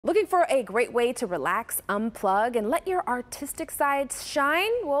Looking for a great way to relax, unplug, and let your artistic side shine?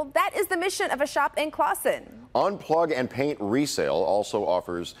 Well, that is the mission of a shop in Clawson. Unplug and Paint Resale also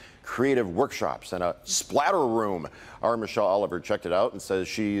offers creative workshops and a splatter room. Our Michelle Oliver checked it out and says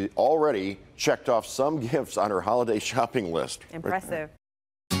she already checked off some gifts on her holiday shopping list. Impressive.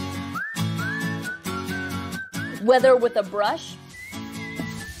 Whether with a brush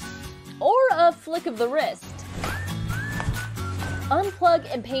or a flick of the wrist, Unplug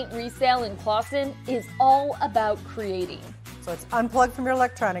and Paint Resale in Clawson is all about creating. So it's unplug from your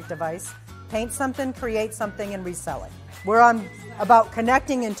electronic device, paint something, create something, and resell it. We're about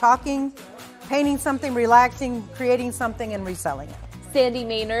connecting and talking, painting something, relaxing, creating something, and reselling it. Sandy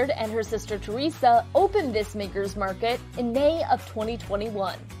Maynard and her sister Teresa opened this maker's market in May of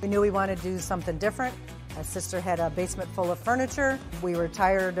 2021. We knew we wanted to do something different. My sister had a basement full of furniture. We were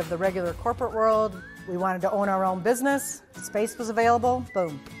tired of the regular corporate world. We wanted to own our own business. Space was available.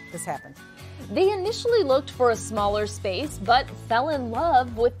 Boom, this happened. They initially looked for a smaller space, but fell in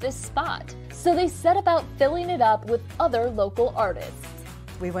love with this spot. So they set about filling it up with other local artists.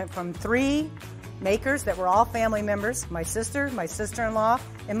 We went from 3 makers that were all family members, my sister, my sister-in-law,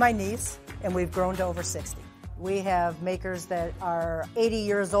 and my niece, and we've grown to over 60. We have makers that are 80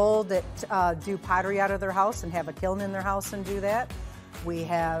 years old that do pottery out of their house and have a kiln in their house and do that. We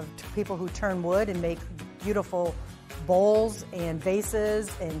have people who turn wood and make beautiful bowls and vases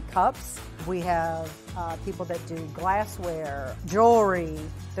and cups. We have people that do glassware, jewelry.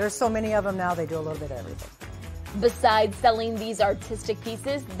 There's so many of them now, they do a little bit of everything. Besides selling these artistic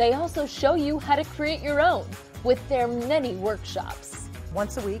pieces, they also show you how to create your own with their many workshops.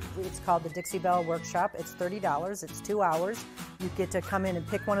 Once a week, it's called the Dixie Belle Workshop. It's $30, it's 2 hours. You get to come in and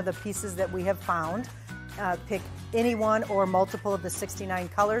pick one of the pieces that we have found. Pick any one or multiple of the 69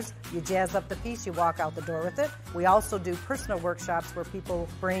 colors. You jazz up the piece, you walk out the door with it. We also do personal workshops where people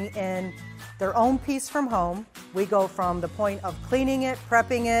bring in their own piece from home. We go from the point of cleaning it,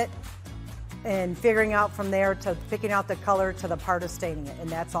 prepping it, and figuring out from there to picking out the color to the part of staining it, and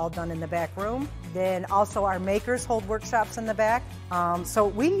that's all done in the back room. Then also our makers hold workshops in the back. So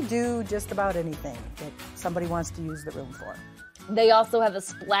we do just about anything that somebody wants to use the room for. They also have a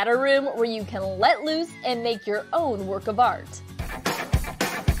splatter room where you can let loose and make your own work of art.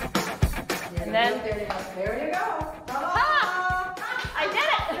 And then there you go. Ah! I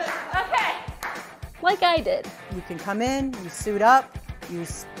did it! Okay. Like I did. You can come in, you suit up, you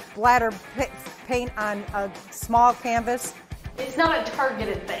splatter paint on a small canvas. It's not a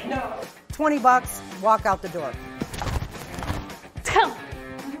targeted thing. No. $20, walk out the door.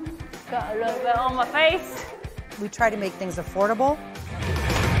 Got a little bit on my face. We try to make things affordable.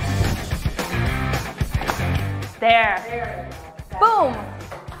 There. Boom!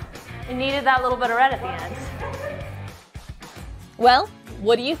 You needed that little bit of red at the end. Well,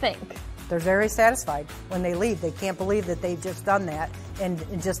 what do you think? They're very satisfied when they leave. They can't believe that they've just done that in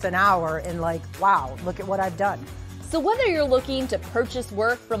just an hour and like, wow, look at what I've done. So whether you're looking to purchase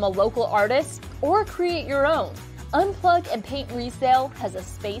work from a local artist or create your own, Unplug and Paint Resale has a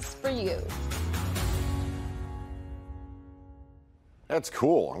space for you. That's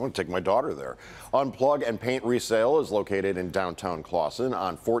cool. I want to take my daughter there. Unplug and Paint Resale is located in downtown Clawson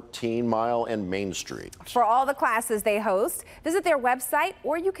on 14 Mile and Main Street. For all the classes they host, visit their website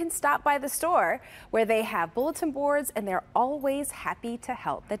or you can stop by the store where they have bulletin boards and they're always happy to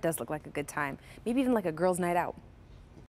help. That does look like a good time. Maybe even like a girls' night out.